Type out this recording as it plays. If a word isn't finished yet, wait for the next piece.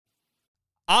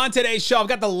On today's show, I've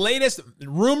got the latest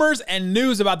rumors and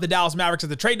news about the Dallas Mavericks at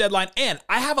the trade deadline, and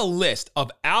I have a list of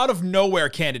out-of-nowhere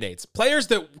candidates, players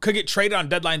that could get traded on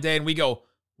deadline day, and we go,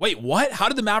 wait, what? How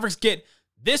did the Mavericks get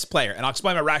this player? And I'll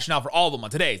explain my rationale for all of them on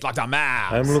today's Locked On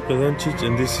Mavs. I'm Luka Doncic,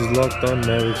 and this is Locked On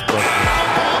Mavericks. NBA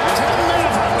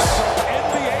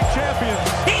champions.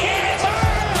 He hits!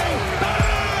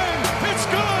 Bang! It's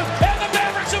good! And the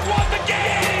Mavericks have won the game!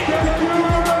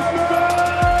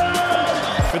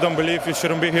 If you don't believe, you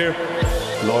shouldn't be here.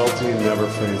 Loyalty never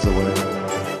fades away.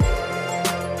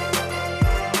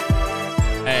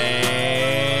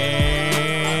 And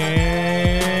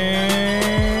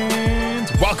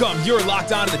welcome. You're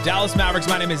locked on to the Dallas Mavericks.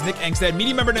 My name is Nick Engstead,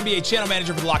 media member and NBA channel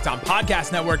manager for the Locked On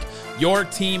Podcast Network, your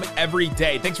team every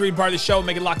day. Thanks for being part of the show,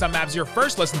 making Locked On Mavs your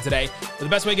first listen today. But the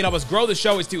best way you can help us grow the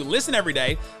show is to listen every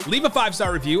day, leave a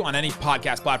 5-star review on any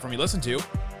podcast platform you listen to,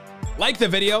 like the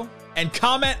video, and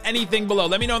comment anything below.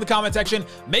 Let me know in the comment section.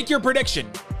 Make your prediction.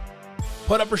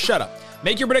 Put up or shut up.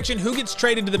 Make your prediction who gets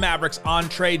traded to the Mavericks on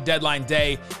trade deadline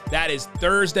day. That is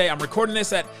Thursday. I'm recording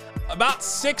this at about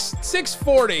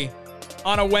 6:40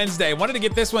 on a Wednesday. Wanted to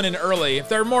get this one in early. If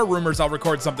there are more rumors, I'll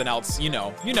record something else. You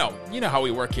know how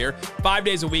we work here. 5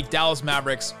 days a week, Dallas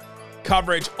Mavericks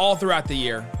coverage all throughout the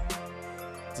year.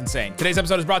 It's insane. Today's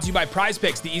episode is brought to you by Prize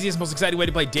Picks, the easiest, most exciting way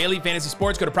to play daily fantasy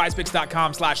sports. Go to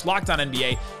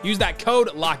prizepicks.com/LockedOnNBA. Use that code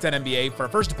LockedOnNBA for a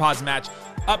first deposit match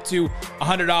up to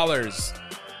 $100.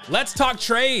 Let's talk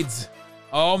trades.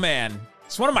 Oh man,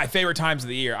 it's one of my favorite times of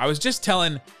the year. I was just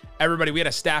telling everybody, we had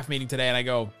a staff meeting today, and I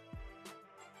go,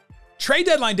 trade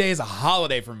deadline day is a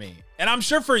holiday for me. And I'm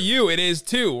sure for you it is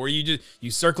too, where you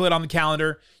circle it on the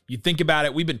calendar, you think about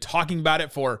it. We've been talking about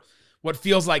it for what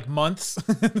feels like months,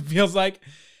 feels like,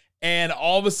 and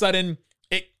all of a sudden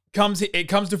it comes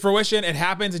to fruition. It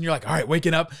happens, and you're like, all right,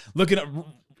 waking up, looking up,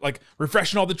 like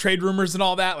refreshing all the trade rumors and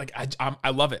all that. Like I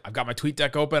love it. I've got my tweet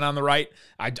deck open on the right.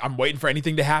 I'm waiting for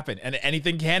anything to happen, and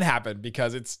anything can happen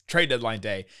because it's trade deadline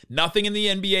day. Nothing in the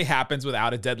NBA happens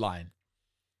without a deadline.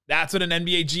 That's what an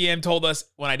NBA GM told us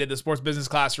when I did the sports business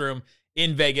classroom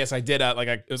in Vegas. I did it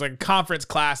was like a conference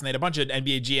class, and they had a bunch of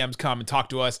NBA GMs come and talk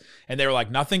to us, and they were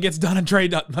like, nothing gets done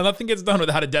nothing gets done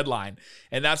without a deadline.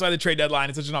 And that's why the trade deadline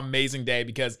is such an amazing day,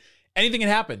 because anything can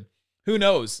happen. Who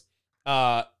knows?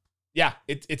 Yeah,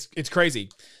 it's crazy.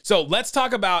 So let's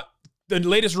talk about the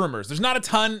latest rumors. There's not a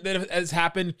ton that has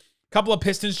happened. Couple of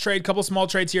Pistons trade, couple small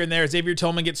trades here and there. Xavier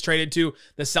Tillman gets traded to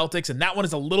the Celtics, and that one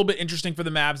is a little bit interesting for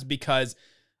the Mavs because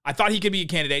I thought he could be a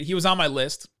candidate. He was on my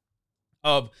list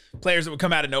of players that would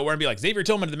come out of nowhere and be like, Xavier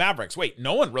Tillman to the Mavericks. Wait,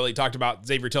 no one really talked about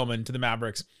Xavier Tillman to the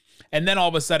Mavericks. And then all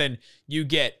of a sudden you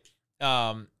get,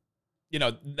 then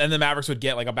the Mavericks would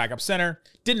get like a backup center.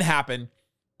 Didn't happen,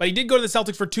 but he did go to the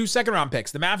Celtics for 2 second-round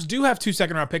picks. The Mavs do have 2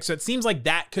 second-round picks, so it seems like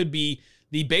that could be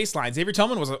the baseline. Xavier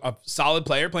Tillman was a solid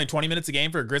player, playing 20 minutes a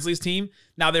game for a Grizzlies team.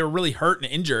 Now they were really hurt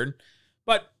and injured,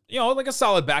 but like a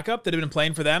solid backup that had been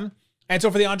playing for them. And so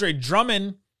for the Andre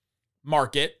Drummond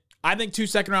market, I think 2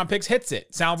 second-round picks hits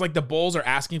it. Sounds like the Bulls are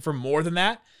asking for more than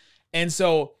that. And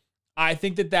so I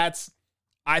think that's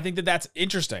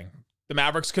interesting. The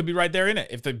Mavericks could be right there in it.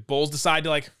 If the Bulls decide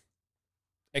to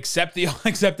accept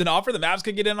an offer, the Mavs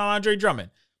could get in on Andre Drummond.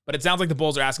 But it sounds like the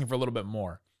Bulls are asking for a little bit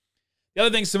more. The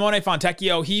other thing, Simone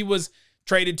Fontecchio, he was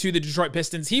traded to the Detroit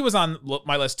Pistons. He was on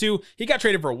my list too. He got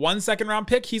traded for 1 second-round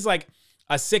pick. He's like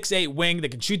a 6'8" wing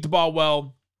that can shoot the ball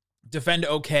well, defend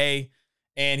okay,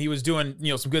 and he was doing,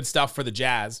 some good stuff for the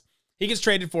Jazz. He gets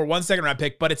traded for 1 second-round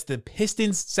pick, but it's the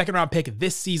Pistons' second-round pick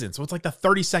this season. So it's like the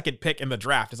 32nd pick in the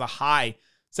draft. It's a high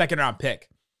second-round pick.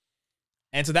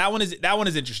 And so that one is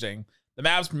interesting. The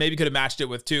Mavs maybe could have matched it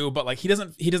with 2, but he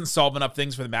doesn't solve enough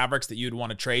things for the Mavericks that you'd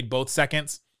want to trade both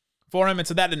seconds for him. And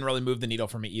so that didn't really move the needle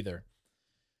for me either.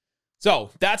 So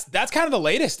that's kind of the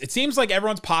latest. It seems like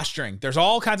everyone's posturing. There's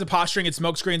all kinds of posturing and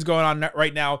smoke screens going on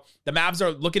right now. The Mavs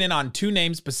are looking in on 2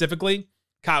 names specifically,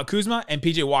 Kyle Kuzma and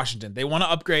PJ Washington. They want to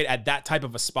upgrade at that type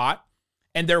of a spot,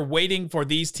 and they're waiting for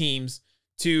these teams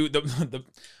to, the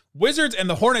Wizards and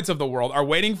the Hornets of the world are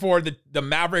waiting for the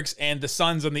Mavericks and the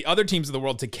Suns and the other teams of the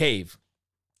world to cave,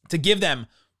 to give them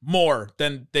more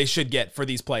than they should get for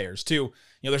these players too.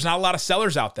 There's not a lot of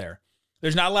sellers out there.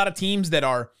 There's not a lot of teams that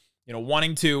are,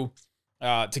 wanting to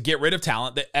get rid of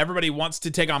talent, that everybody wants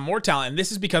to take on more talent. And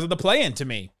this is because of the play-in to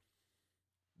me.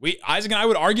 Isaac and I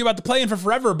would argue about the play-in for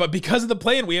forever, but because of the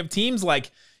play-in, we have teams like,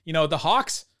 the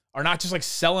Hawks are not just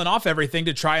selling off everything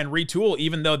to try and retool,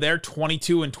 even though they're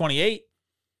 22-28.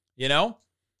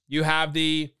 You have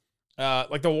the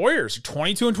Warriors,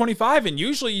 22-25, and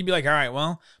usually you'd be like, all right,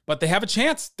 well, but they have a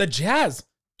chance. The Jazz,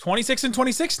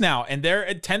 26-26 now, and they're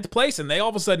at 10th place, and they all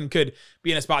of a sudden could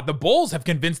be in a spot. The Bulls have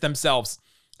convinced themselves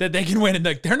that they can win. And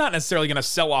they're not necessarily going to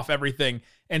sell off everything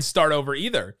and start over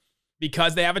either,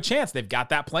 because they have a chance. They've got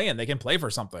that play in. They can play for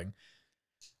something.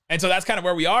 And so that's kind of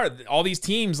where we are. All these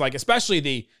teams, like especially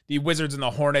the Wizards and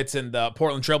the Hornets and the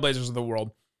Portland Trailblazers of the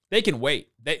world, they can wait.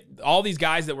 All these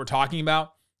guys that we're talking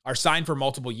about are signed for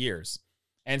multiple years.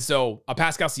 And so a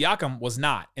Pascal Siakam was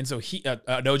not. And so OG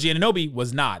Anunoby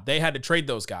was not. They had to trade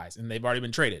those guys, and they've already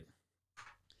been traded.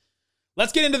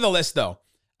 Let's get into the list, though.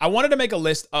 I wanted to make a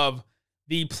list of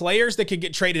the players that could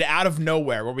get traded out of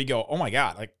nowhere, where we go, oh my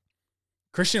God, like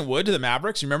Christian Wood to the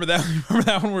Mavericks. You remember that? Remember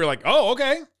that one? We were like, oh,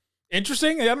 okay.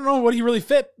 Interesting. I don't know what he really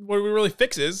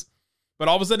fixes, but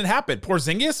all of a sudden it happened.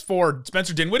 Porzingis for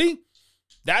Spencer Dinwiddie.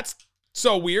 That's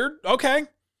so weird. Okay.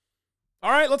 All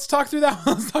right, let's talk through that.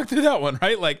 Let's talk through that one,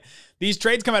 right? Like these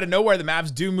trades come out of nowhere. The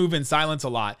Mavs do move in silence a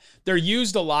lot. They're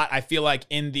used a lot, I feel like,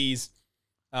 in the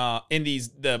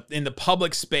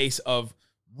public space of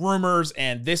rumors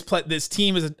and this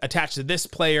team is attached to this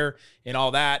player and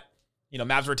all that. You know,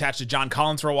 Mavs were attached to John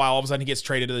Collins for a while. All of a sudden he gets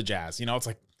traded to the Jazz. You know, it's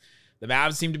like the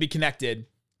Mavs seem to be connected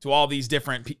to all these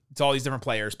different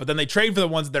players, but then they trade for the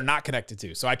ones that they're not connected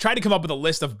to. So I tried to come up with a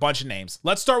list of a bunch of names.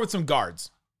 Let's start with some guards.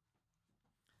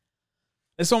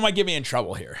 This one might get me in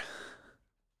trouble here.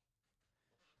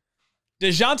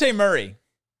 DeJounte Murray.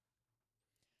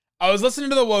 I was listening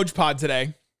to the Woj pod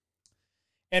today,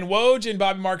 and Woj and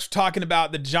Bobby Marks were talking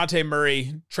about the DeJounte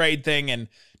Murray trade thing, and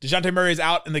DeJounte Murray is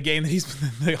out in the game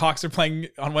that the Hawks are playing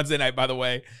on Wednesday night, by the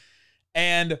way.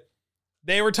 And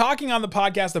they were talking on the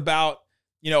podcast about,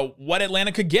 you know, what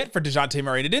Atlanta could get for DeJounte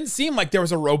Murray. And it didn't seem like there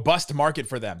was a robust market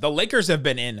for them. The Lakers have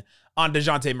been in on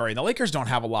DeJounte Murray. The Lakers don't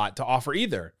have a lot to offer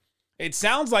either. It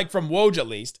sounds like, from Woj at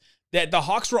least, that the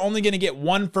Hawks were only going to get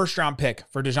one first-round pick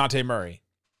for DeJounte Murray.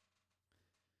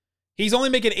 He's only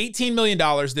making $18 million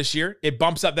this year. It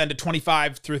bumps up then to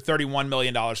 $25 through $31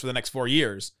 million for the next 4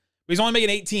 years. But he's only making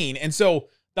 18. And so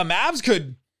the Mavs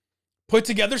could put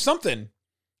together something.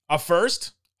 A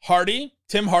first, Hardy,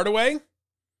 Tim Hardaway,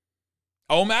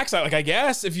 Omax, I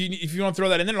guess, if you want to throw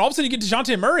that in there. And all of a sudden you get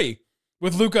DeJounte Murray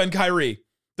with Luka and Kyrie.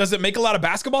 Does it make a lot of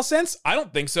basketball sense? I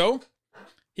don't think so.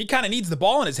 He kind of needs the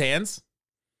ball in his hands.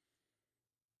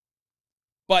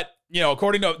 But, you know,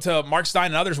 according to Mark Stein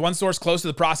and others, one source close to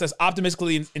the process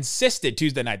optimistically insisted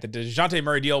Tuesday night that the DeJounte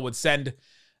Murray deal would send,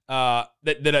 a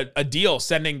deal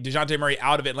sending DeJounte Murray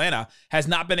out of Atlanta has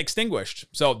not been extinguished.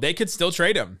 So they could still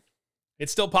trade him.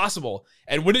 It's still possible.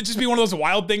 And would it just be one of those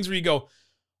wild things where you go,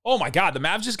 oh my God, the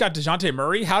Mavs just got DeJounte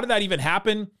Murray? How did that even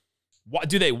happen? What,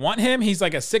 do they want him? He's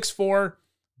like a 6'4"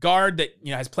 guard that,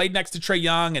 you know, has played next to Trae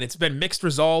Young, and it's been mixed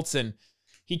results, and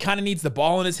he kind of needs the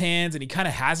ball in his hands, and he kind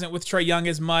of hasn't with Trae Young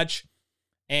as much.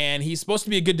 And he's supposed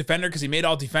to be a good defender because he made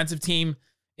all defensive team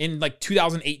in like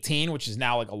 2018, which is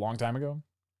now like a long time ago.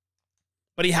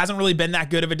 But he hasn't really been that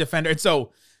good of a defender. And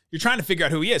so you're trying to figure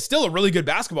out who he is. Still a really good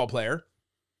basketball player.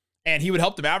 And he would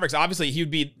help the Mavericks. Obviously, he would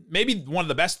be maybe one of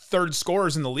the best third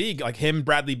scorers in the league, like him,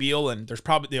 Bradley Beal, and there's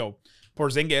probably, you know,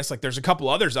 Porzingis. Like there's a couple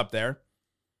others up there.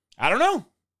 I don't know.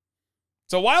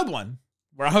 It's a wild one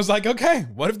where I was like, okay,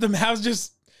 what if the Mavs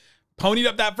just ponied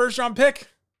up that first round pick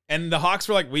and the Hawks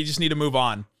were like, we just need to move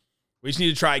on. We just need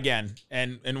to try again.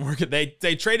 And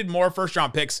they traded more first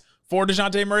round picks for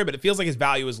DeJounte Murray, but it feels like his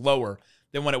value is lower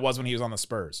than when it was when he was on the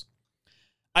Spurs.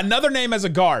 Another name as a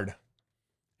guard,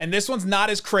 and this one's not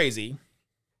as crazy,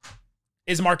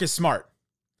 is Marcus Smart.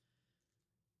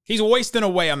 He's wasting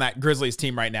away on that Grizzlies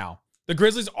team right now. The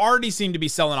Grizzlies already seem to be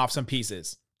selling off some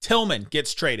pieces. Tillman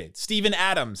gets traded. Steven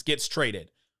Adams gets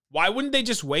traded. Why wouldn't they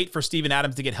just wait for Steven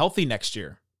Adams to get healthy next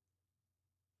year?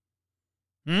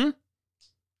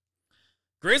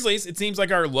 Grizzlies, it seems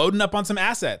like, are loading up on some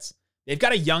assets. They've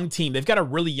got a young team. They've got a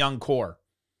really young core.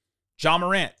 John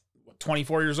Morant,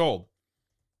 24 years old.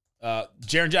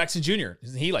 Jaren Jackson Jr.,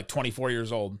 isn't he like 24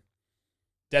 years old?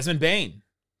 Desmond Bane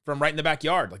from right in the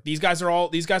backyard. Like these guys are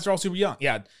all super young.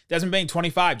 Yeah, Desmond Bane,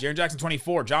 25. Jaren Jackson,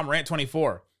 24. John Morant,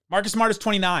 24. Marcus Smart is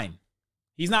 29.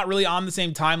 He's not really on the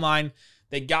same timeline.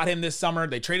 They got him this summer.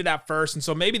 They traded that first. And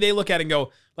so maybe they look at it and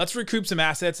go, let's recoup some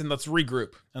assets and let's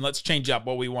regroup and let's change up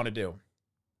what we want to do.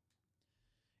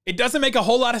 It doesn't make a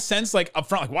whole lot of sense, like up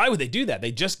front. Like, why would they do that?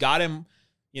 They just got him,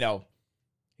 you know,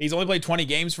 he's only played 20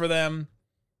 games for them.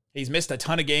 He's missed a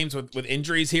ton of games with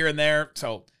injuries here and there.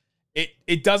 So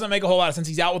it doesn't make a whole lot of sense.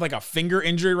 He's out with like a finger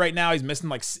injury right now. He's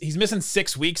missing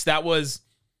 6 weeks. That was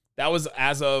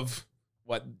as of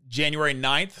January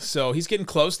 9th. So he's getting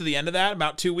close to the end of that.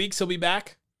 About 2 weeks, he'll be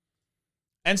back.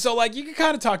 And so like you can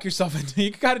kind of talk yourself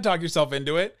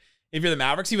into it. If you're the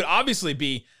Mavericks, he would obviously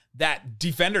be that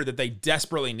defender that they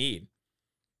desperately need.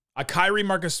 A Kyrie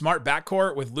Marcus Smart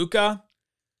backcourt with Luka.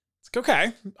 It's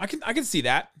okay. I can see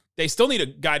that. they still need a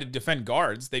guy to defend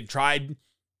guards. They've tried,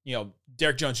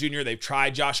 Derek Jones Jr. They've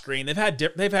tried Josh Green. They've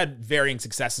had varying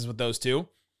successes with those two.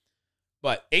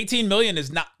 But $18 million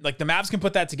is not, like, the Mavs can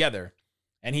put that together.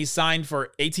 And he's signed for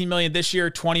 $18 million this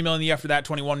year, $20 million the year after that,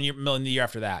 $21 million the year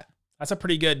after that. That's a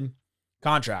pretty good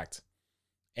contract.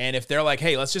 And if they're like,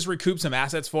 hey, let's just recoup some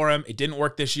assets for him. It didn't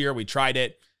work this year. We tried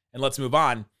it, and let's move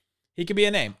on. He could be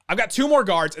a name. I've got 2 more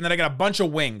guards, and then I got a bunch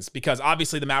of wings because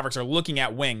obviously the Mavericks are looking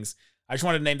at wings. I just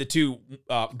wanted to name the 2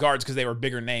 guards because they were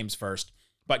bigger names first.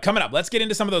 But coming up, let's get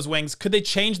into some of those wings. Could they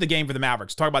change the game for the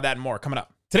Mavericks? Talk about that and more coming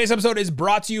up. Today's episode is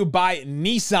brought to you by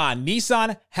Nissan.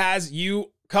 Nissan has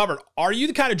you covered. Are you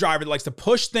the kind of driver that likes to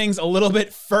push things a little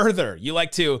bit further? You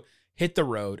like to hit the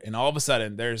road, and all of a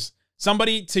sudden there's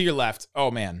somebody to your left.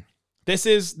 Oh man, this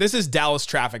is Dallas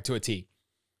traffic to a T.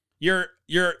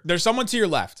 There's someone to your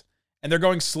left, and they're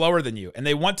going slower than you, and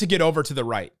they want to get over to the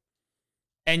right,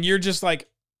 and you're just like,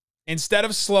 instead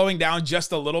of slowing down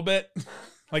just a little bit,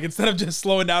 like instead of just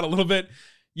slowing down a little bit,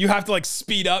 you have to like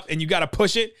speed up, and you got to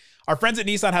push it. Our friends at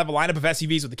Nissan have a lineup of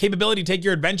SUVs with the capability to take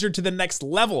your adventure to the next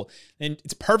level. And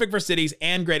it's perfect for cities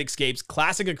and great escapes.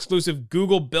 Classic exclusive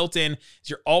Google built-in is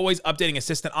your always updating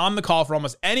assistant on the call for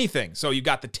almost anything. So you've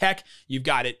got the tech, you've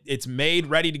got it, it's made,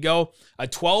 ready to go. A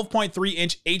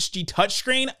 12.3-inch HD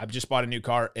touchscreen. I've just bought a new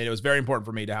car, and it was very important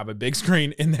for me to have a big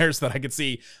screen in there so that I could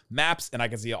see maps and I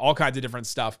could see all kinds of different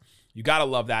stuff. You gotta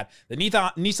love that. The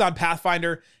Nissan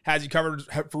Pathfinder has you covered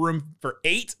for room for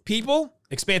 8 people,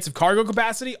 expansive cargo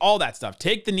capacity, all that stuff.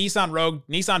 Take the Nissan Rogue,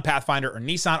 Nissan Pathfinder, or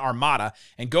Nissan Armada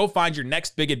and go find your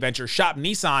next big adventure. Shop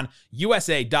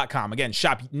NissanUSA.com. Again,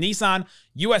 shop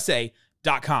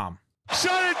NissanUSA.com.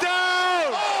 Shut it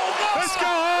down! Oh, let's go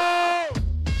home!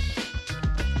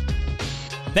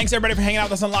 Thanks, everybody, for hanging out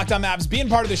with us on Locked On Mavs, being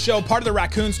part of the show, part of the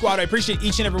Raccoon Squad. I appreciate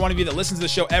each and every one of you that listens to the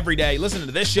show every day. Listen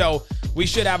to this show. We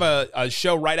should have a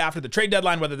show right after the trade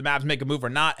deadline, whether the Mavs make a move or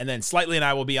not. And then Slightly and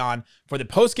I will be on for the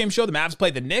post-game show. The Mavs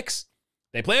play the Knicks.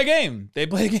 They play a game.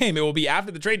 It will be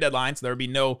after the trade deadline, so there will be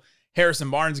no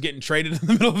Harrison Barnes getting traded in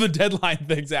the middle of the deadline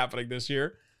things happening this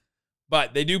year.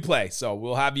 But they do play, so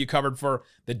we'll have you covered for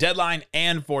the deadline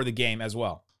and for the game as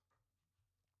well.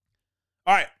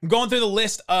 All right, I'm going through the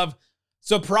list of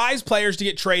surprise players to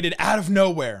get traded out of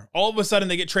nowhere. All of a sudden,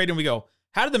 they get traded, and we go,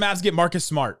 how did the Mavs get Marcus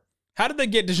Smart? How did they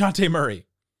get DeJounte Murray?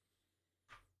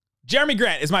 Jerami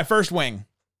Grant is my first wing.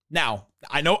 Now,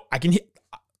 I know I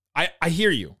hear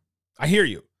you. I hear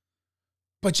you.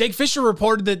 But Jake Fisher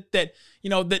reported that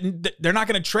they're not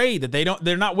going to trade, that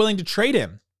they're not willing to trade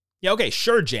him. Yeah, okay,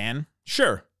 sure, Jan.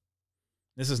 Sure.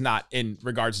 This is not in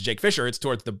regards to Jake Fisher, it's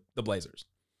towards the Blazers.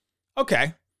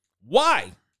 Okay.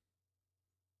 Why?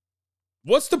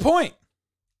 What's the point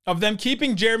of them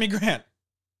keeping Jerami Grant?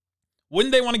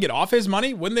 Wouldn't they want to get off his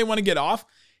money? Wouldn't they want to get off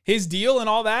his deal and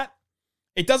all that?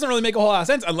 It doesn't really make a whole lot of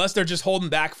sense unless they're just holding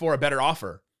back for a better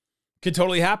offer. Could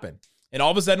totally happen. And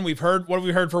all of a sudden what have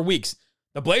we heard for weeks?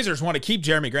 The Blazers want to keep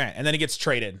Jerami Grant, and then he gets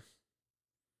traded.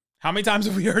 How many times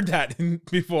have we heard that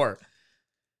before?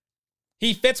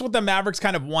 He fits what the Mavericks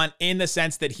kind of want in the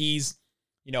sense that he's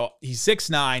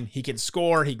 6'9", he can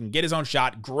score, he can get his own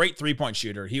shot, great three-point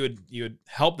shooter. He would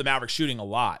help the Mavericks shooting a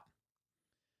lot.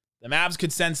 The Mavs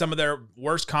could send some of their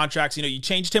worst contracts. You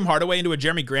change Tim Hardaway into a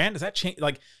Jerami Grant. Does that change?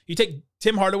 Like, you take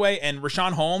Tim Hardaway and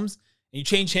Rashawn Holmes and you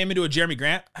change him into a Jerami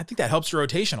Grant, I think that helps your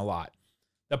rotation a lot.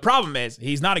 The problem is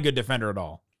he's not a good defender at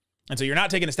all. And so you're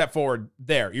not taking a step forward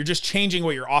there. You're just changing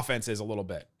what your offense is a little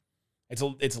bit.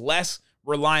 It's less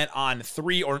reliant on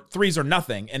threes or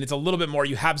nothing, and it's a little bit more,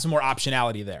 you have some more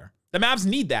optionality there. The Mavs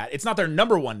need that. It's not their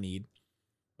number one need,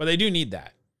 but they do need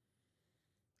that.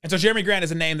 And so Jerami Grant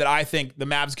is a name that I think the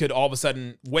Mavs could all of a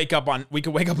sudden wake up on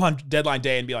deadline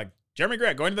day and be like, Jerami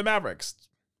Grant going to the Mavericks.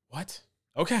 What?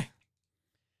 Okay.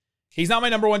 He's not my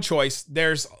number one choice.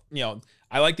 There's,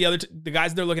 I like the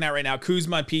guys they're looking at right now,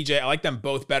 Kuzma and PJ. I like them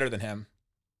both better than him.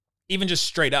 Even just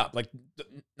straight up, like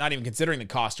not even considering the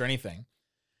cost or anything.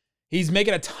 He's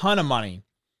making a ton of money.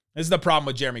 This is the problem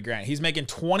with Jerami Grant. He's making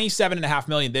 $27.5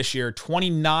 million this year,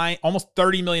 $29, almost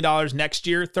 $30 million next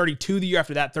year, $32 the year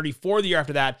after that, $34 the year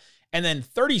after that, and then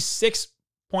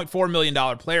 $36.4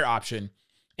 million player option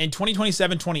in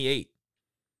 2027-28.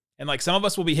 And like some of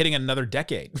us will be hitting another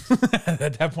decade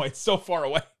at that point. It's so far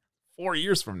away, 4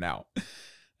 years from now.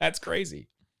 That's crazy.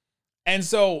 And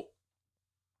so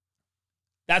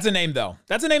that's a name though.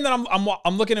 That's a name that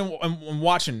I'm looking and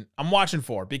I'm watching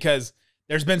for, because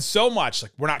there's been so much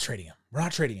like, we're not trading him. We're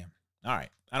not trading him. All right.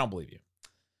 I don't believe you.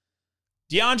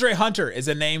 DeAndre Hunter is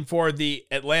a name for the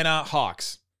Atlanta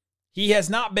Hawks. He has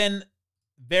not been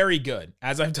very good.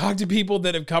 As I've talked to people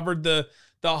that have covered the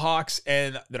Hawks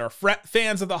and that are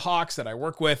fans of the Hawks that I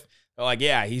work with, But like,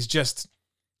 yeah, he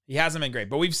hasn't been great.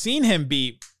 But we've seen him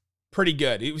be pretty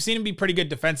good. We've seen him be pretty good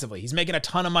defensively. He's making a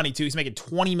ton of money too. He's making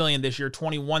 $20 million this year,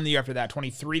 21 the year after that,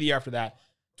 23 the year after that,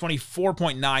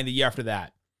 24.9 the year after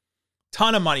that.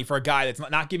 Ton of money for a guy that's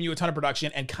not giving you a ton of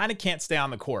production and kind of can't stay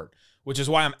on the court, which is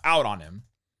why I'm out on him.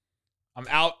 I'm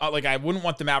out. Like, I wouldn't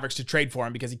want the Mavericks to trade for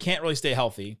him because he can't really stay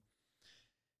healthy.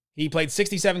 He played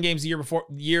 67 games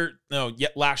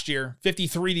last year,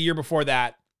 53 the year before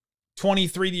that,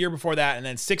 23 the year before that, and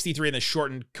then 63 in the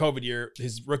shortened COVID year,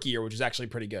 his rookie year, which is actually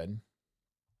pretty good.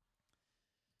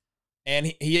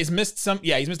 And he has missed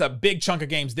he's missed a big chunk of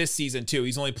games this season too.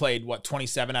 He's only played,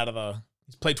 27 out of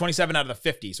the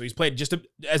 50. So he's played just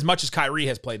as much as Kyrie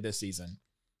has played this season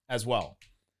as well.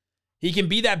 He can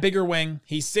be that bigger wing.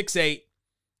 He's 6'8".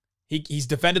 He's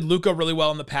defended Luka really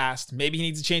well in the past. Maybe he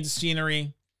needs to change the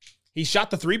scenery. He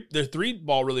shot the three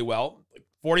ball really well.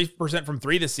 40% from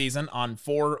three this season on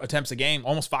 4 attempts a game,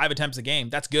 almost 5 attempts a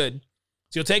game. That's good.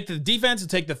 So you'll take the defense, you'll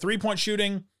take the 3-point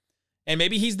shooting, and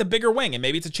maybe he's the bigger wing, and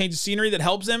maybe it's a change of scenery that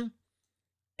helps him.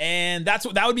 And that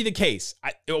would be the case.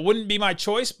 It wouldn't be my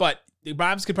choice, but the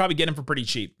Mavs could probably get him for pretty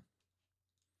cheap.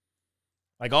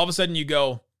 Like, all of a sudden you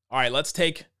go, all right, let's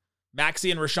take Maxey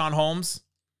and Rashawn Holmes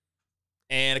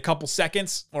and a couple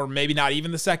seconds, or maybe not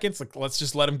even the seconds. Like, let's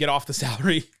just let him get off the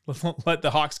salary. Let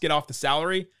the Hawks get off the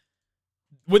salary.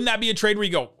 Wouldn't that be a trade where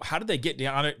you go, how did they get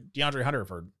DeAndre Hunter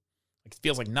for, like, it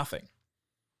feels like nothing?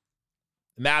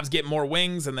 The Mavs get more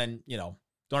wings and then,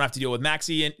 don't have to deal with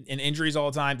Maxey and injuries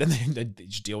all the time. Then they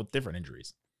just deal with different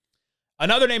injuries.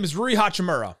 Another name is Rui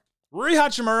Hachimura. Rui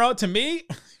Hachimura, to me,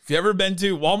 if you've ever been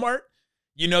to Walmart,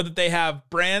 you know that they have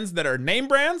brands that are name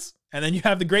brands, and then you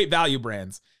have the great value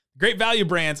brands. Great value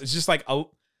brands is just like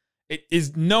it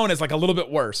is known as like a little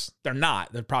bit worse. They're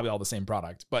not. They're probably all the same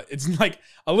product, but it's like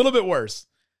a little bit worse.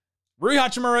 Rui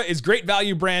Hachimura is great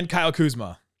value brand Kyle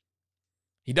Kuzma.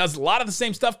 He does a lot of the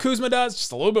same stuff Kuzma does,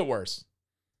 just a little bit worse.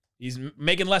 He's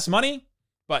making less money,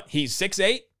 but he's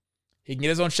 6'8". He can get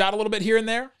his own shot a little bit here and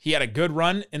there. He had a good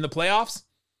run in the playoffs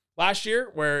last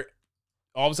year where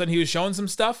all of a sudden he was showing some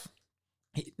stuff.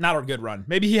 Not a good run.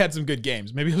 Maybe he had some good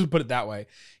games. Maybe we'll put it that way.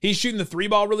 He's shooting the 3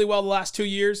 ball really well the last 2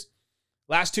 years.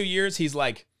 Last 2 years, he's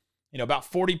like,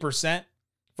 about 40%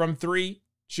 from 3,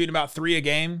 shooting about 3 a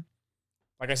game.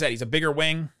 Like I said, he's a bigger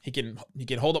wing. He can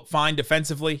hold up fine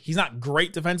defensively. He's not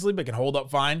great defensively, but can hold up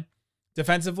fine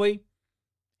defensively.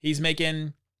 He's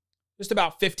making just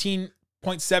about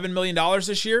 $15.7 million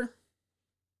this year.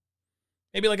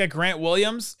 Maybe like a Grant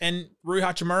Williams and Rui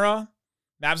Hachimura.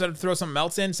 Mavs had to throw something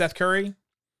else in, Seth Curry.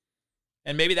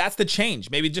 And maybe that's the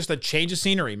change. Maybe just a change of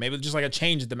scenery. Maybe just like a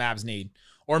change that the Mavs need.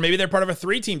 Or maybe they're part of a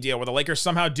 3-team deal where the Lakers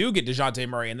somehow do get DeJounte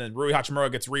Murray and then Rui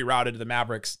Hachimura gets rerouted to the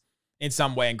Mavericks in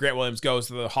some way and Grant Williams goes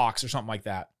to the Hawks or something like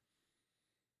that.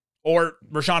 Or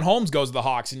Rashawn Holmes goes to the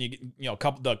Hawks and you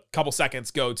couple seconds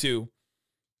go to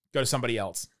somebody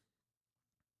else.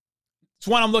 It's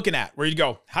one I'm looking at where you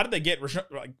go, how did they get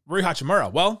Rui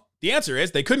Hachimura? Well, the answer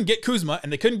is they couldn't get Kuzma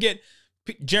and they couldn't get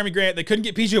Jerami Grant. They couldn't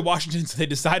get PJ Washington, so they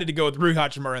decided to go with Rui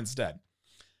Hachimura instead.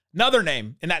 Another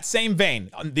name in that same vein.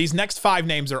 These next 5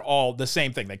 names are all the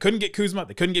same thing. They couldn't get Kuzma.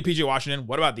 They couldn't get PJ Washington.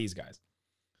 What about these guys?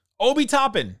 Obi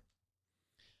Toppin.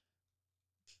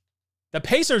 The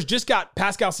Pacers just got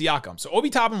Pascal Siakam. So Obi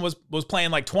Toppin was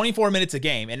playing like 24 minutes a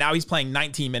game, and now he's playing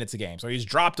 19 minutes a game. So he's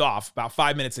dropped off about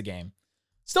 5 minutes a game.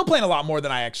 Still playing a lot more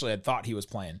than I actually had thought he was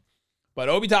playing. But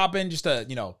Obi Toppin, just a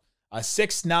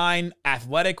 6'9"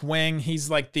 athletic wing. He's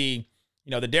like the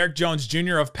Derrick Jones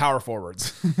Jr. of power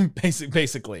forwards,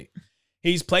 basically.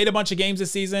 He's played a bunch of games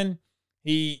this season.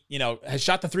 He, has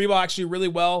shot the 3 ball actually really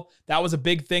well. That was a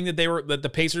big thing that the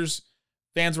Pacers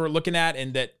fans were looking at,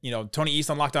 and that, Tony East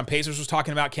on Locked On Pacers was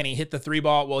talking about. Can he hit the 3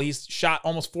 ball? Well, he's shot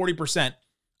almost 40%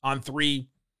 on 3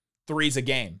 threes a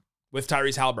game with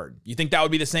Tyrese Halliburton. You think that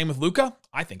would be the same with Luka?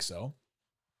 I think so.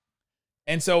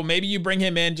 And so maybe you bring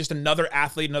him in, just another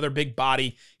athlete, another big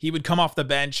body. He would come off the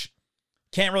bench.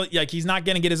 Can't really, he's not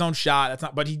going to get his own shot.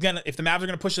 But if the Mavs are going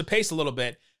to push the pace a little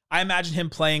bit, I imagine him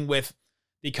playing with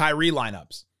the Kyrie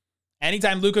lineups.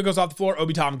 Anytime Luka goes off the floor,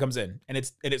 Obi Toppin comes in. And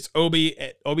it's Obi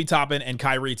Toppin and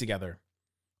Kyrie together.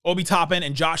 Obi Toppin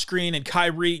and Josh Green and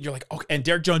Kyrie. You're like, okay, and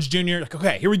Derrick Jones Jr. Like,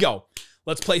 okay, here we go.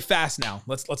 Let's play fast now.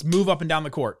 Let's move up and down the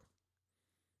court.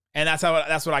 And that's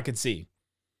what I could see.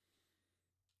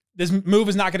 This move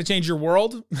is not going to change your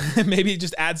world. Maybe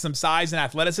just add some size and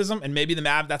athleticism, and maybe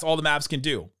that's all the Mavs can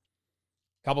do.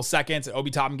 A couple seconds, and Obi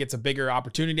Toppin gets a bigger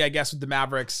opportunity, I guess, with the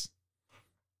Mavericks.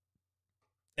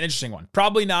 An interesting one.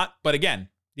 Probably not, but again,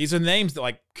 these are the names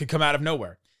that could come out of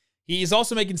nowhere. He's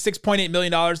also making $6.8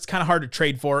 million. It's kind of hard to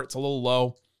trade for. It's a little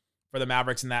low for the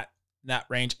Mavericks in that in that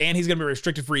range. And he's going to be a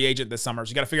restricted free agent this summer. So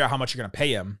you got to figure out how much you're going to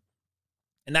pay him.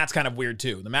 And that's kind of weird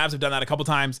too. The Mavs have done that a couple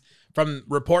times. From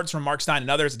reports from Mark Stein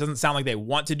and others, it doesn't sound like they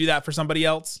want to do that for somebody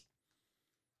else.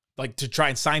 Like to try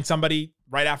and sign somebody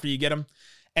right after you get them.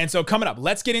 And so coming up,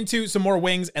 let's get into some more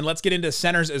wings and let's get into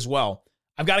centers as well.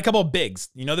 I've got a couple of bigs.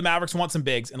 You know the Mavericks want some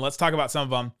bigs, and let's talk about some of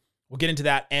them. We'll get into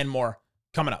that and more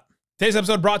coming up. Today's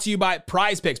episode brought to you by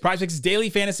Prize Picks. Prize Picks is daily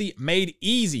fantasy made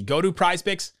easy. Go to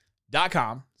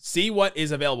prizepicks.com. See what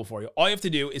is available for you. All you have to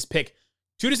do is pick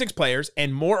 2 to 6 players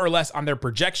and more or less on their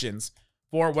projections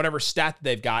for whatever stat that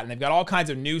they've got. And they've got all kinds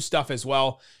of new stuff as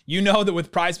well. You know that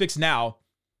with Prize Picks now,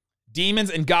 demons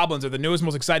and goblins are the newest,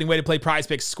 most exciting way to play Prize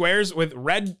Picks. Squares with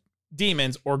red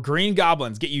demons or green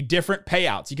goblins get you different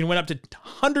payouts. You can win up to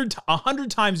 100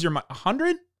 times your money.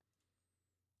 100?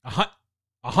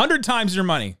 100 times your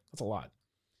money. That's a lot.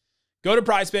 Go to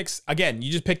Prize Picks. Again,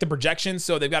 you just pick the projections.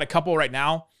 So they've got a couple right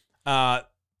now.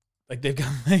 Like they got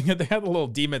the little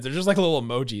demons. They're just like little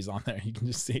emojis on there. You can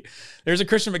just see. There's a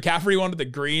Christian McCaffrey one with the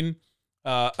green.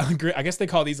 I guess they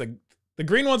call these like the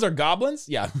green ones are goblins.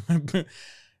 Yeah.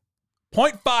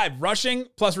 0.5 rushing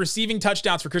plus receiving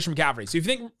touchdowns for Christian McCaffrey. So if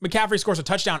you think McCaffrey scores a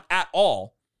touchdown at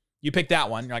all, you pick that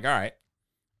one. You're like, all right.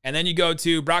 And then you go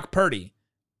to Brock Purdy,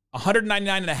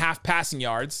 199.5 passing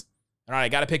yards. All right, I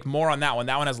got to pick more on that one.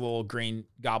 That one has a little green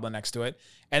goblin next to it.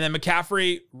 And then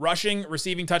McCaffrey rushing,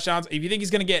 receiving touchdowns. If you think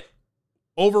he's going to get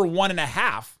over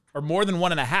 1.5 or more than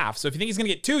 1.5. So if you think he's going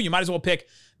to get 2, you might as well pick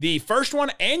the first one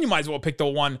and you might as well pick the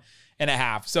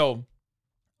 1.5. So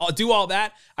I'll do all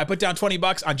that. I put down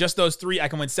 $20 on just those 3. I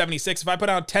can win 76. If I put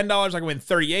down $10, I can win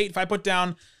 38. If I put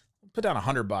down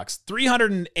 $100,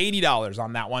 $380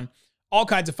 on that one. All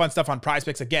kinds of fun stuff on Prize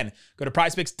Picks. Again, go to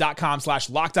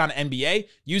prizepicks.com/LockedOnNBA.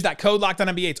 Use that code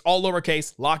LockedOnNBA. It's all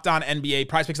lowercase, LockedOnNBA.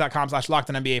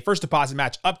 Prizepicks.com/LockedOnNBA. First deposit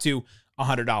match up to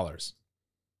 $100.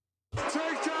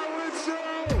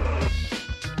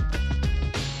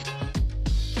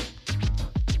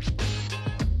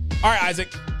 All right,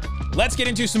 Isaac. Let's get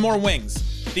into some more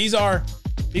wings. These are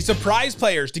the surprise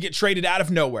players to get traded out of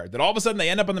nowhere. That all of a sudden they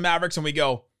end up on the Mavericks and we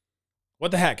go,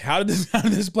 what the heck? How did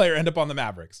this player end up on the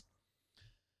Mavericks?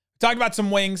 Talked about some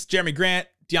wings: Jerami Grant,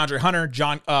 DeAndre Hunter,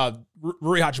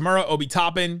 Rui Hachimura, Obi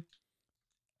Toppin.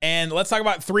 And let's talk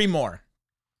about 3 more.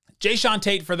 Jae'Sean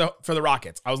Tate for the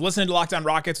Rockets. I was listening to Locked On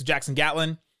Rockets with Jackson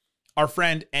Gatlin, our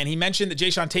friend, and he mentioned that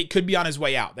Jae'Sean Tate could be on his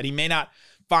way out, that he may not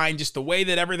find just the way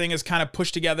that everything is kind of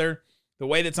pushed together, the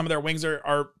way that some of their wings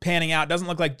are panning out. It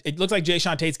looks like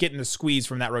Jae'Sean Tate's getting the squeeze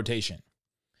from that rotation.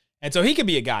 And so he could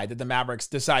be a guy that the Mavericks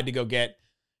decide to go get,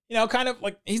 kind of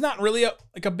like, he's not really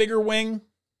a bigger wing.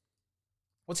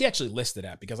 What's he actually listed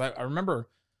at? Because I remember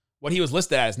what he was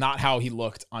listed at is not how he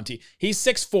looked on TV. He's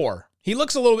 6'4". He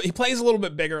plays a little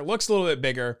bit bigger, looks a little bit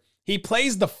bigger. He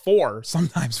plays the 4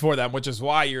 sometimes for them, which is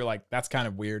why you're like, that's kind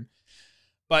of weird.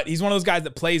 But he's one of those guys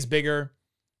that plays bigger.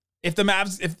 If the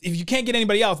Mavs, if you can't get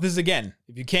anybody else, this is again,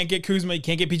 if you can't get Kuzma, you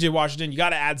can't get PJ Washington, you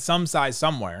got to add some size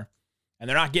somewhere. And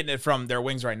they're not getting it from their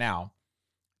wings right now.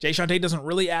 Jae'Sean Tate doesn't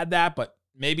really add that, but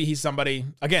maybe he's somebody,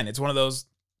 again, it's one of those,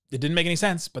 it didn't make any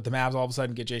sense, but the Mavs all of a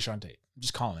sudden get Jae'Sean Tate. I'm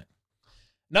just calling it.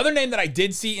 Another name that I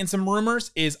did see in some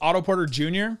rumors is Otto Porter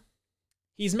Jr.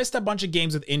 He's missed a bunch of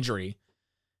games with injury.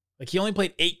 Like he only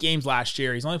played 8 games last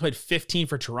year. He's only played 15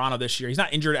 for Toronto this year. He's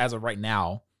not injured as of right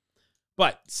now,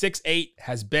 but 6'8",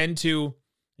 has been to,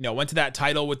 went to that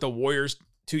title with the Warriors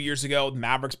 2 years ago. The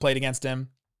Mavericks played against him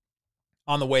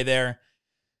on the way there.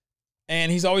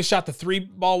 And he's always shot the 3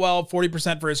 ball well,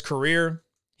 40% for his career.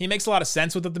 He makes a lot of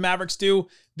sense with what the Mavericks do.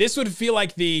 This would feel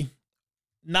like the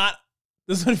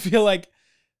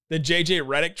JJ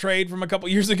Redick trade from a couple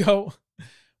years ago,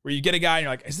 where you get a guy and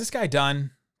you're like, is this guy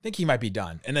done? I think he might be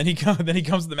done. And then he comes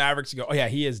to the Mavericks and go, oh yeah,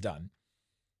 he is done.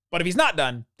 But if he's not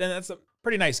done, then that's a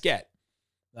pretty nice get.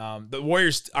 The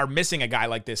Warriors are missing a guy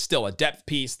like this still, a depth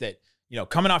piece that,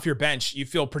 coming off your bench, you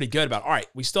feel pretty good about. All right,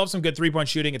 we still have some good 3-point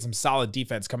shooting and some solid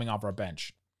defense coming off our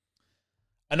bench.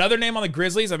 Another name on the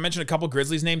Grizzlies, I've mentioned a couple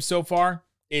Grizzlies names so far,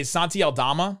 is Santi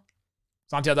Aldama.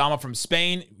 Santi Aldama from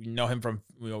Spain. We know him from,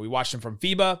 we watched him from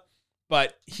FIBA,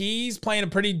 but he's playing a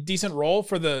pretty decent role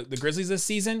for the Grizzlies this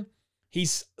season.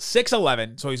 He's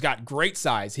 6'11", so he's got great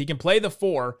size. He can play the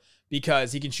 4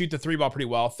 because he can shoot the 3 ball pretty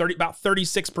well. About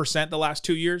 36% the last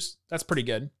 2 years. That's pretty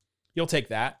good. You'll take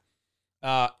that.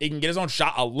 He can get his own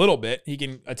shot a little bit. He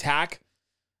can attack.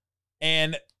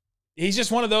 And he's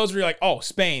just one of those where you're like, oh,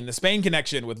 Spain, the Spain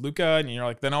connection with Luka. And you're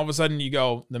like, then all of a sudden you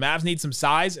go, the Mavs need some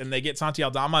size and they get Santi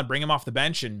Aldama and bring him off the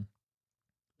bench. And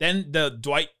then the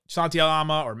Dwight Santi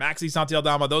Aldama or Maxi Santi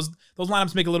Aldama, those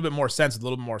lineups make a little bit more sense with a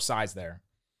little bit more size there.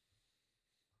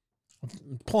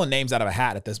 I'm pulling names out of a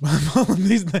hat at this point.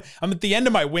 I'm at the end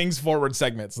of my wings forward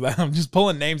segment, so I'm just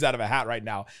pulling names out of a hat right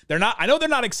now. I know they're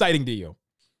not exciting to you,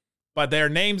 but they're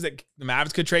names that the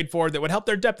Mavs could trade for that would help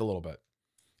their depth a little bit.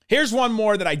 Here's one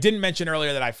more that I didn't mention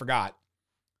earlier that I forgot.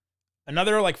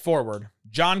 Another forward,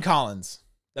 John Collins.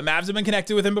 The Mavs have been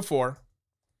connected with him before.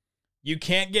 You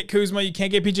can't get Kuzma. You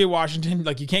can't get PJ Washington.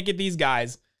 You can't get these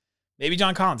guys. Maybe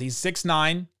John Collins. He's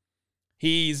 6'9".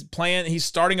 He's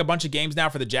starting a bunch of games now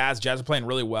for the Jazz. Jazz are playing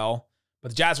really well, but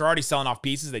the Jazz are already selling off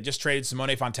pieces. They just traded Simone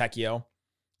Fontecchio.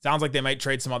 Sounds like they might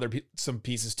trade some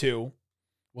pieces too.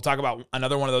 We'll talk about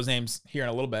another one of those names here in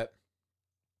a little bit.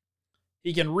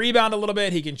 He can rebound a little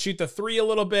bit. He can shoot the three a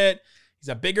little bit. He's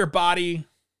a bigger body.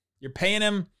 You're paying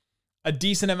him a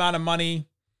decent amount of money.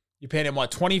 You're paying him,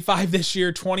 25 this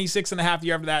year, 26.5 the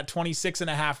year after that,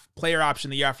 26.5 player option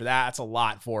the year after that. That's a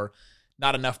lot for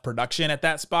not enough production at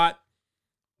that spot.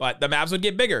 But the Mavs would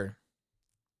get bigger.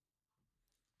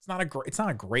 It's not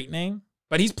a great name,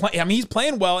 but he's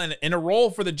playing well in a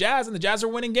role for the Jazz, and the Jazz are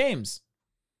winning games.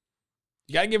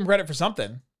 You got to give him credit for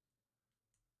something.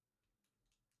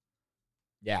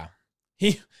 Yeah.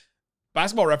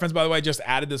 Basketball Reference, by the way, just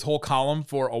added this whole column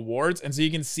for awards, and so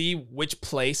you can see which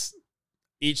place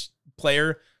each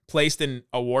player placed in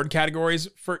award categories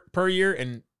per year.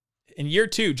 And in year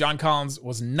 2, John Collins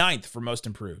was 9th for most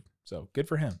improved. So good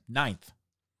for him. 9th.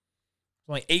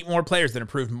 Only 8 more players that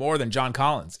improved more than John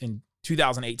Collins in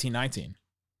 2018-19.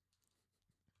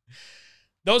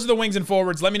 Those are the wings and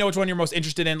forwards. Let me know which one you're most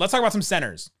interested in. Let's talk about some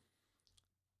centers.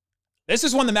 This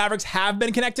is one the Mavericks have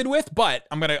been connected with, but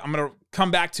I'm gonna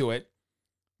come back to it.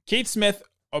 Keith Smith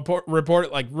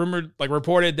reported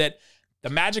that the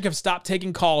Magic have stopped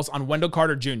taking calls on Wendell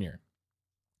Carter Jr.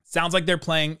 Sounds like they're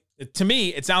playing. To me,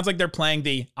 it sounds like they're playing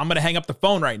I'm going to hang up the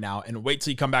phone right now and wait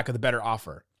till you come back with a better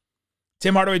offer.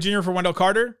 Tim Hardaway Jr. for Wendell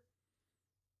Carter.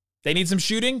 They need some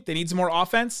shooting. They need some more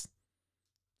offense.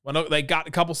 They got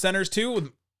a couple centers too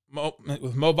with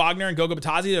Mo Wagner and Goga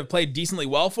Batadze that have played decently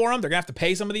well for them. They're going to have to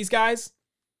pay some of these guys.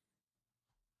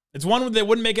 It's one that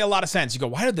wouldn't make a lot of sense. You go,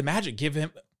 why did the Magic give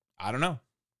him? I don't know.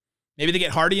 Maybe they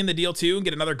get Hardy in the deal too and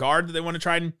get another guard that they want to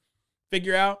try and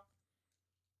figure out.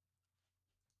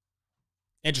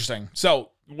 Interesting.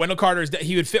 So Wendell Carter,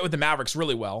 he would fit with the Mavericks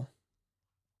really well.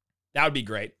 That would be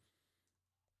great.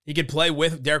 He could play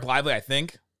with Derek Lively, I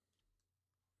think.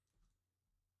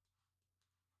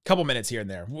 Couple minutes here and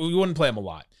there. We wouldn't play him a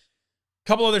lot.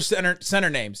 Couple other center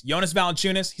names. Jonas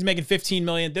Valanciunas, he's making $15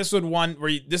 million. This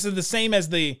is the same as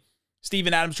the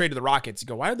Steven Adams trade to the Rockets. You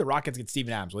go, why did the Rockets get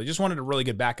Steven Adams? Well, they just wanted a really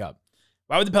good backup.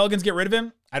 Why would the Pelicans get rid of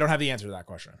him? I don't have the answer to that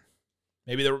question.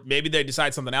 Maybe they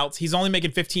decide something else. He's only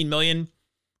making $15 million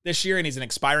this year, and he's an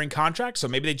expiring contract. So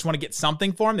maybe they just want to get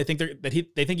something for him. They think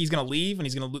he's going to leave, and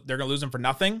they're going to lose him for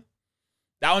nothing.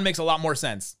 That one makes a lot more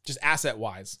sense, just asset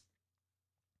wise.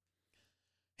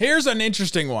 Here's an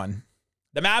interesting one.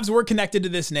 The Mavs were connected to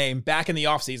this name back in the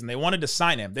offseason. They wanted to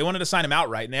sign him. They wanted to sign him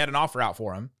outright, and they had an offer out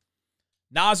for him.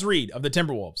 Naz Reid of the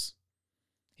Timberwolves.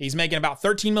 He's making about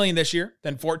 $13 million this year,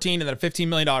 then $14 and then a $15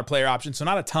 million player option, so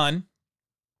not a ton.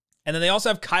 And then they also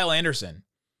have Kyle Anderson,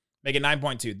 making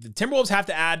 9.2. The Timberwolves have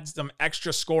to add some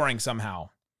extra scoring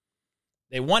somehow.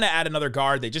 They want to add another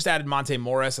guard. They just added Monte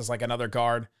Morris as another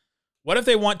guard. What if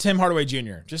they want Tim Hardaway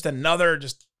Jr.? Just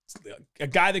a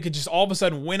guy that could just all of a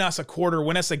sudden win us a quarter,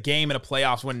 win us a game in a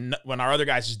playoffs when our other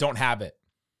guys just don't have it.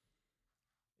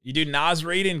 You do Naz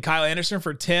Reid and Kyle Anderson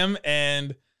for Tim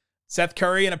and Seth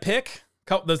Curry and a pick,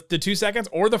 the 2 seconds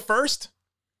or the first.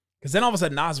 Because then all of a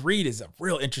sudden Naz Reid is a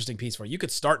real interesting piece for you. You could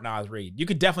start Naz Reid. You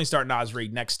could definitely start Naz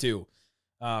Reid next to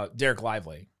Derek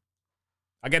Lively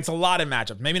against a lot of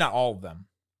matchups. Maybe not all of them.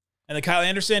 And the Kyle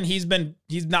Anderson, he's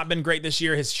not been great this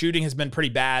year. His shooting has been pretty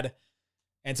bad.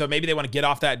 And so maybe they want to get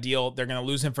off that deal. They're going to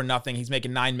lose him for nothing. He's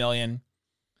making $9 million.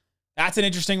 That's an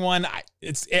interesting one.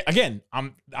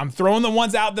 I'm throwing the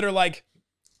ones out that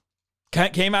are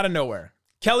came out of nowhere.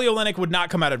 Kelly Olynyk would not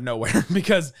come out of nowhere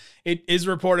because it is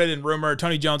reported and rumored.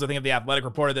 Tony Jones, I think of The Athletic,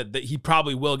 reported that he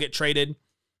probably will get traded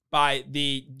by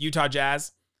the Utah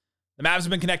Jazz. The Mavs have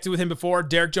been connected with him before.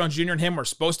 Derek Jones Jr. and him were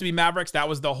supposed to be Mavericks. That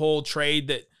was the whole trade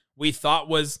that we thought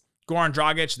was Goran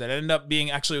Dragic. That ended up being,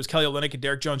 actually, it was Kelly Olynyk and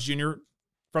Derek Jones Jr.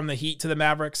 from the Heat to the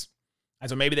Mavericks. And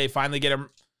so maybe they finally get him.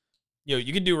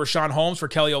 You could do Rashawn Holmes for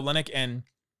Kelly Olynyk and,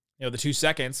 the 2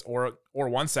 seconds or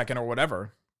 1 second or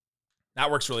whatever. That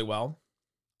works really well.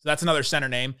 So that's another center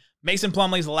name. Mason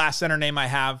Plumlee is the last center name I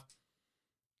have.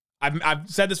 I've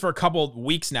said this for a couple of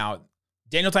weeks now.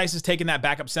 Daniel Tice has taken that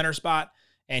backup center spot,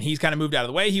 and he's kind of moved out of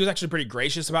the way. He was actually pretty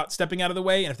gracious about stepping out of the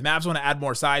way. And if the Mavs want to add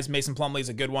more size, Mason Plumlee is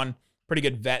a good one. Pretty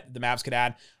good vet the Mavs could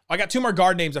add. I got 2 more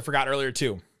guard names I forgot earlier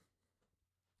too.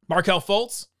 Markelle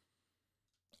Fultz.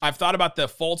 I've thought about the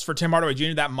Fultz for Tim Hardaway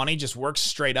Jr. That money just works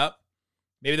straight up.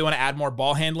 Maybe they want to add more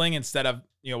ball handling instead of,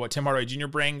 what Tim Hardaway Jr.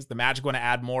 brings. The Magic want to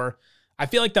add more. I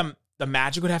feel like the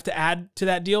Magic would have to add to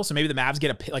that deal. So maybe the Mavs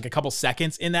get a couple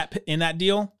seconds in that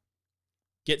deal,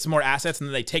 get some more assets, and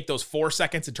then they take those 4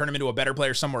 seconds and turn them into a better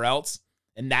player somewhere else.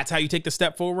 And that's how you take the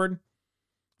step forward.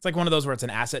 It's like one of those where it's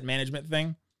an asset management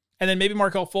thing. And then maybe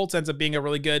Markelle Fultz ends up being a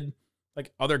really good,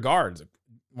 other guards.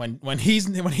 When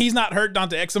he's not hurt,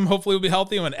 Dante Exum hopefully will be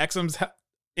healthy. When Exum's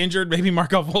injured, maybe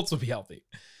Markelle Fultz will be healthy.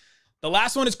 The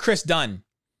last one is Chris Dunn.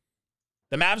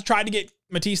 The Mavs tried to get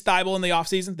Matisse Thybulle in the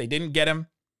offseason. They didn't get him.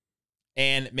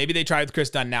 And maybe they tried with Chris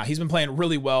Dunn now. He's been playing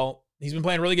really well. He's been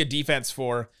playing really good defense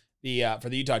for the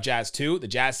Utah Jazz too. The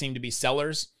Jazz seem to be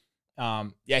sellers.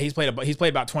 He's played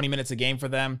about 20 minutes a game for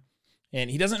them. And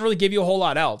he doesn't really give you a whole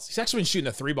lot else. He's actually been shooting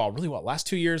the 3-ball really well. Last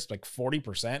 2 years,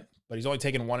 40%, but he's only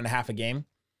taken 1.5 a game.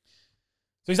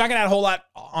 So he's not going to add a whole lot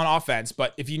on offense,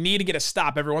 but if you need to get a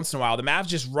stop every once in a while, the Mavs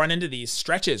just run into these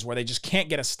stretches where they just can't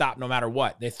get a stop no matter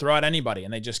what. They throw at anybody,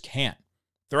 and they just can't.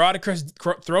 Throw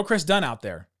Chris Dunn out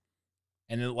there,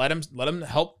 and then let him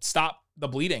help stop the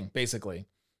bleeding, basically.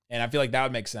 And I feel like that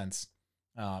would make sense.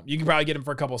 You can probably get him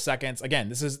for a couple of seconds. Again,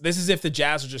 this is if the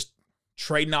Jazz are just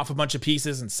trading off a bunch of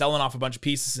pieces and selling off a bunch of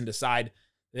pieces and decide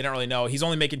they don't really know. He's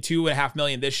only making $2.5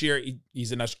 million this year.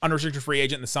 He's an unrestricted free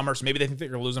agent in the summer, so maybe they think they're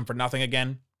going to lose him for nothing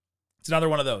again. It's another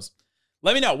one of those.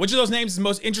 Let me know which of those names is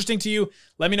most interesting to you.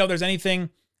 Let me know if there's anything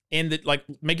in the,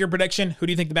 make your prediction. Who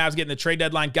do you think the Mavs get in the trade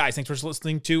deadline? Guys, thanks for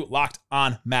listening to Locked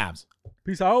on Mavs.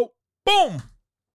 Peace out. Boom.